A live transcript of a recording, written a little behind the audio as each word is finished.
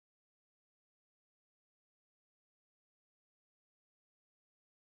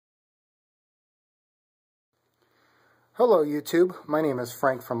Hello YouTube, my name is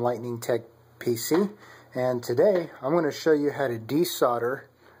Frank from Lightning Tech PC, and today I'm going to show you how to desolder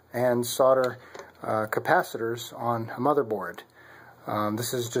and solder capacitors on a motherboard.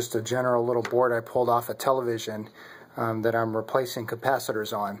 This is just a general little board I pulled off a television that I'm replacing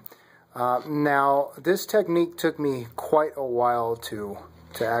capacitors on. Now this technique took me quite a while to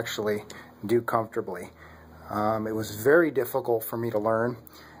actually do comfortably. It was very difficult for me to learn,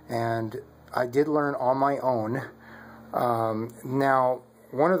 and I did learn on my own. Now,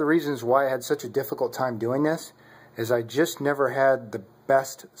 one of the reasons why I had such a difficult time doing this is I just never had the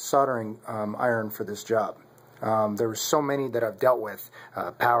best soldering iron for this job. There were so many that I've dealt with,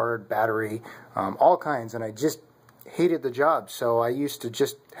 powered, battery, all kinds, and I just hated the job. So I used to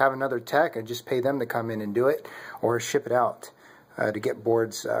just have another tech and just pay them to come in and do it or ship it out to get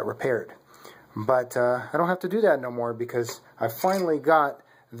boards repaired. But I don't have to do that no more because I finally got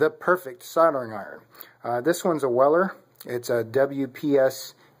the perfect soldering iron. This one's a Weller. It's a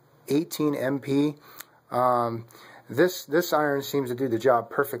WPS 18MP. This iron seems to do the job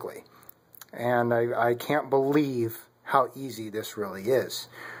perfectly, and I can't believe how easy this really is.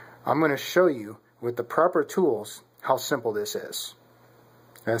 I'm going to show you with the proper tools how simple this is,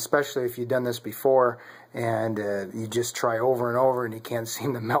 especially if you've done this before and you just try over and over and you can't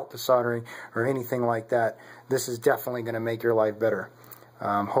seem to melt the soldering or anything like that. This is definitely going to make your life better.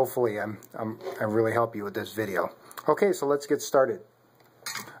 Hopefully I really help you with this video. Okay, so let's get started.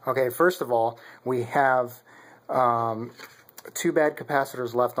 Okay, first of all, we have 2 bad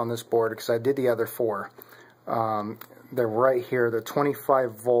capacitors left on this board because I did the other 4. They're right here. They're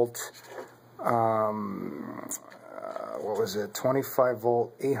 25 volt, what was it? 25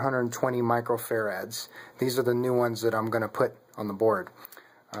 volt, 820 microfarads. These are the new ones that I'm going to put on the board.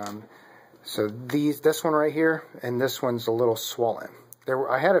 So this one right here and this one's a little swollen.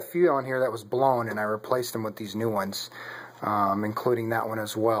 I had a few on here that was blown, and I replaced them with these new ones, including that one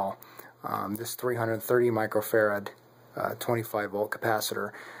as well. This 330 microfarad 25 volt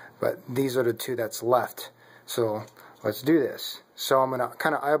capacitor, but these are the 2 that's left. So let's do this. So I'm going to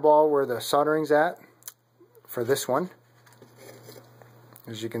kind of eyeball where the soldering's at for this one.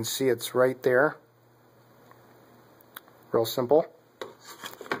 As you can see, it's right there. Real simple.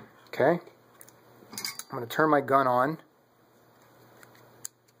 Okay. I'm going to turn my gun on.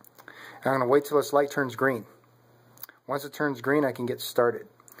 I'm going to wait till this light turns green. Once it turns green, I can get started.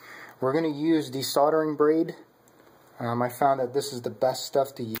 We're going to use desoldering braid. I found that this is the best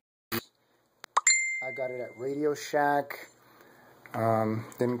stuff to use. I got it at Radio Shack.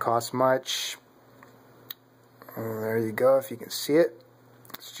 Didn't cost much. There you go, if you can see it.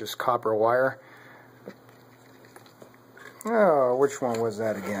 It's just copper wire. Oh, which one was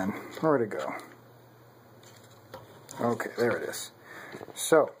that again? Where'd it go? Okay, there it is.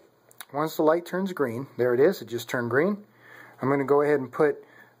 So, once the light turns green, there it is, it just turned green. I'm going to go ahead and put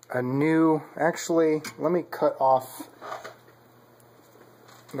a new, actually, let me cut off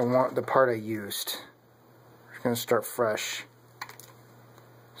the part I used. I'm just going to start fresh.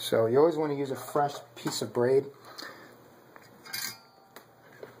 So you always want to use a fresh piece of braid.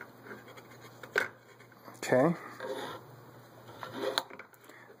 Okay.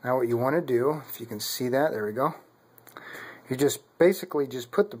 Now what you want to do, if you can see that, there we go. You just basically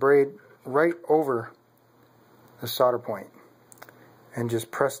just put the braid right over the solder point and just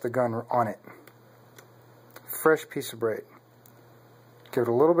press the gun on it. Fresh piece of braid. Give it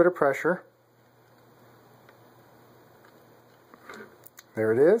a little bit of pressure.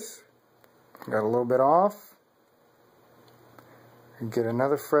 There it is. Got a little bit off. And get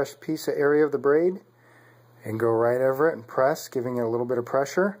another fresh piece of area of the braid and go right over it and press, giving it a little bit of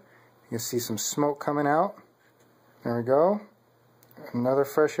pressure. You can see some smoke coming out. There we go. Another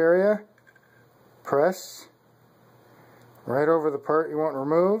fresh area. Press right over the part you want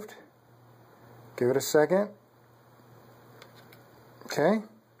removed. Give it a second. Okay.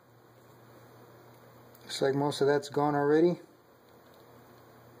 Looks like most of that's gone already.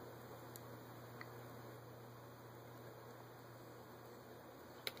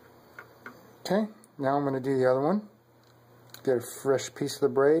 Okay, now I'm going to do the other one. Get a fresh piece of the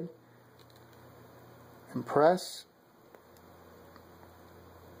braid and press.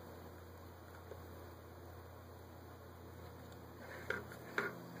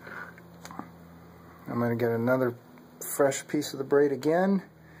 I'm going to get another fresh piece of the braid again.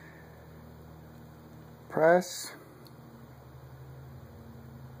 Press.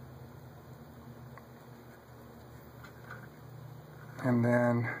 And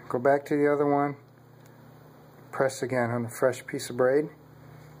then go back to the other one. Press again on the fresh piece of braid.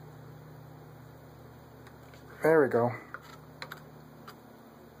 There we go.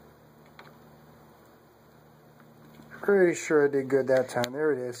 Pretty sure I did good that time.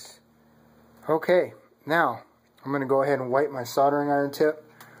 There it is. Okay, now I'm going to go ahead and wipe my soldering iron tip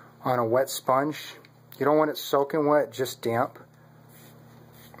on a wet sponge. You don't want it soaking wet, just damp.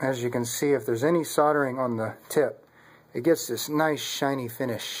 As you can see, if there's any soldering on the tip, it gets this nice shiny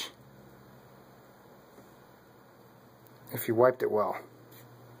finish if you wiped it well.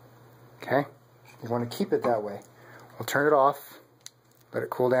 Okay, you want to keep it that way. We'll turn it off, let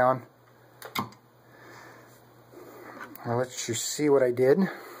it cool down. I'll let you see what I did.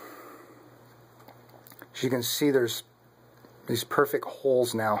 As you can see, there's these perfect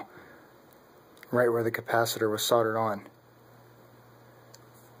holes now, right where the capacitor was soldered on.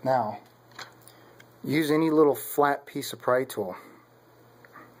 Now, use any little flat piece of pry tool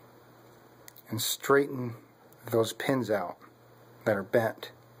and straighten those pins out that are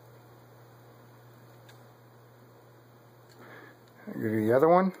bent. I'll give you the other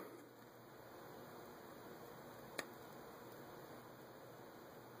one.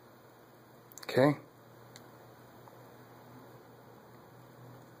 Okay.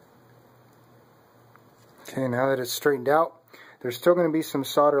 Okay, now that it's straightened out, there's still going to be some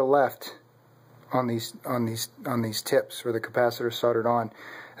solder left on these tips where the capacitor is soldered on.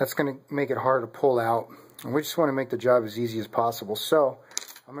 That's going to make it hard to pull out, and we just want to make the job as easy as possible. So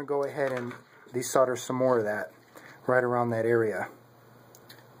I'm going to go ahead and desolder some more of that right around that area.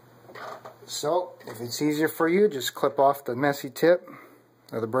 So if it's easier for you, just clip off the messy tip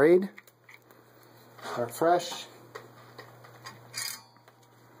of the braid. Start fresh.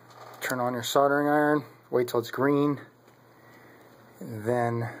 Turn on your soldering iron. Wait till it's green. And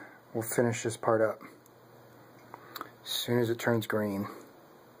then we'll finish this part up as soon as it turns green.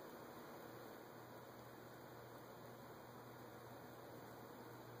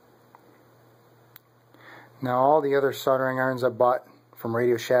 Now all the other soldering irons I bought from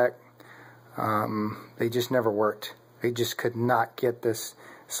Radio Shack, they just never worked. They just could not get this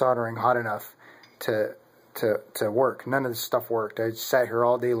soldering hot enough to work. None of this stuff worked. I just sat here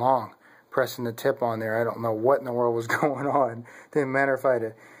all day long pressing the tip on there. I don't know what in the world was going on. Didn't matter if I had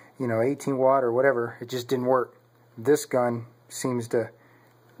a 18 watt or whatever. It just didn't work. This gun seems to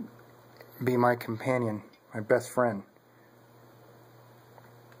be my companion, my best friend.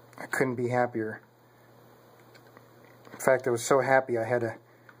 I couldn't be happier. In fact, I was so happy I had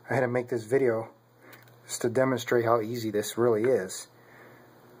to make this video just to demonstrate how easy this really is.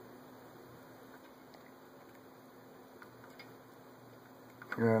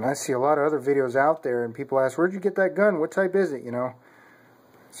 And I see a lot of other videos out there, and people ask, "Where'd you get that gun? What type is it?"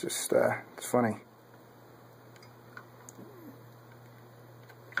 It's just it's funny.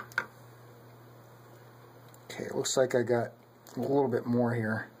 Okay, it looks like I got a little bit more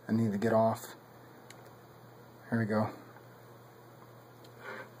here I need to get off. Here we go.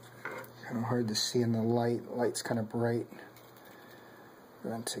 Kind of hard to see in the light. The light's kind of bright. Go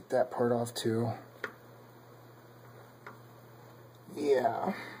ahead and take that part off too.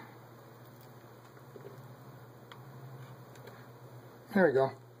 Yeah. There we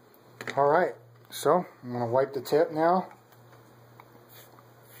go. Alright, so I'm going to wipe the tip now.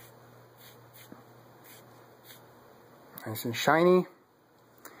 Nice and shiny.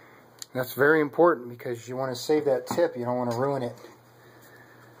 That's very important because you want to save that tip. You don't want to ruin it.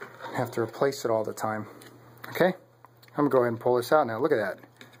 Have to replace it all the time. Okay? I'm going to go ahead and pull this out now. Look at that.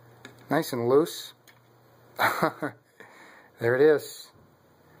 Nice and loose. There it is.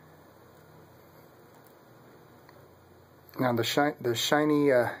 Now the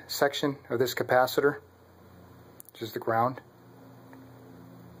shiny section of this capacitor, which is the ground,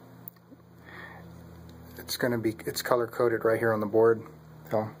 it's color coded right here on the board.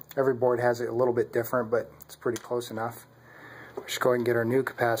 So every board has it a little bit different, but it's pretty close enough. Just go ahead and get our new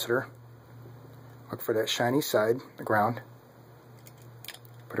capacitor. Look for that shiny side, the ground.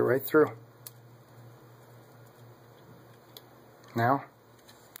 Put it right through. Now,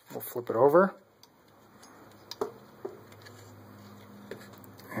 we'll flip it over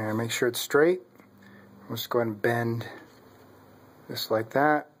and make sure it's straight. We'll just go ahead and bend this like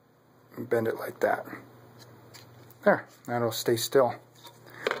that and bend it like that. There, now it'll stay still.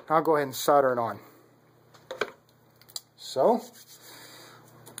 Now I'll go ahead and solder it on. So,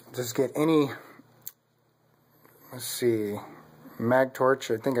 just get any, let's see, mag torch.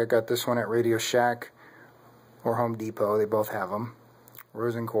 I think I got this one at Radio Shack or Home Depot. They both have them.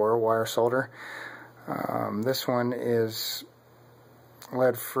 Rosin core wire solder. This one is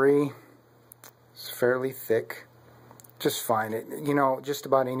lead free. It's fairly thick. Just fine. Just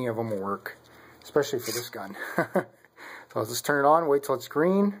about any of them will work, especially for this gun. So I'll just turn it on. Wait till it's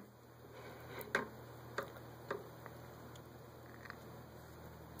green.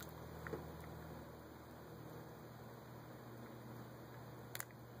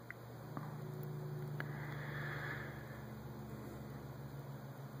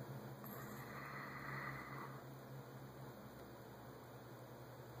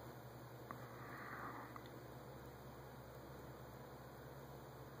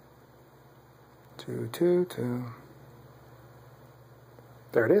 2, 2, 2.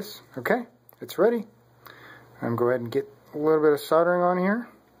 There it is. Okay, it's ready. I'm going to go ahead and get a little bit of soldering on here.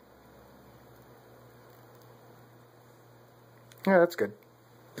 Yeah, that's good.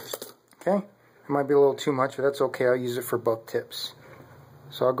 Okay, it might be a little too much, but that's okay. I'll use it for both tips.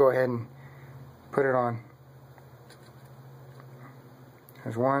 So I'll go ahead and put it on.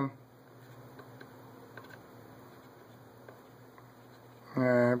 There's one.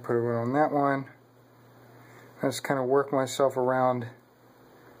 And put it on that one. I just kind of work myself around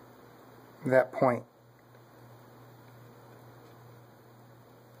that point.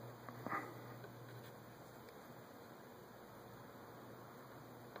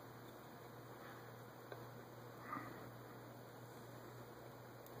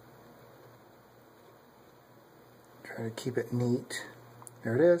 Try to keep it neat.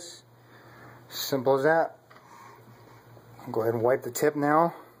 There it is. Simple as that. I'll go ahead and wipe the tip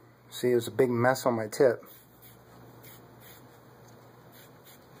now. See, there's a big mess on my tip.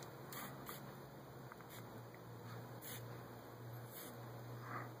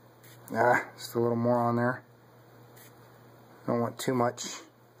 Just a little more on there. Don't want too much.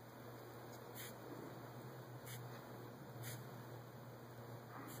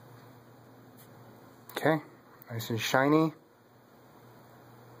 Okay, nice and shiny.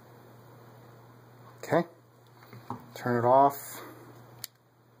 Okay, turn it off,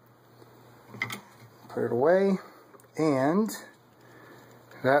 put it away, and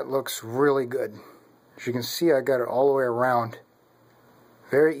that looks really good. As you can see, I got it all the way around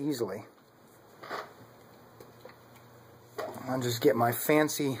very easily. I'll just get my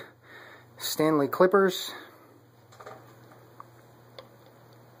fancy Stanley clippers.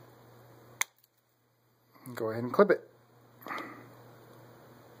 Go ahead and clip it.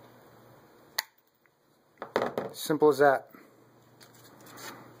 Simple as that.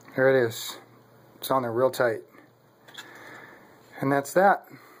 There it is. It's on there real tight. And that's that.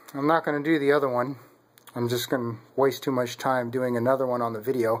 I'm not going to do the other one. I'm just going to waste too much time doing another one on the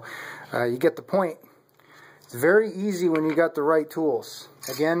video. You get the point. It's very easy when you got the right tools.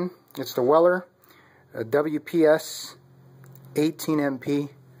 Again, it's the Weller, a WPS 18MP.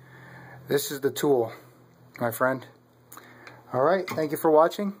 This is the tool, my friend. Alright, thank you for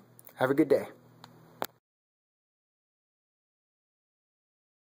watching. Have a good day.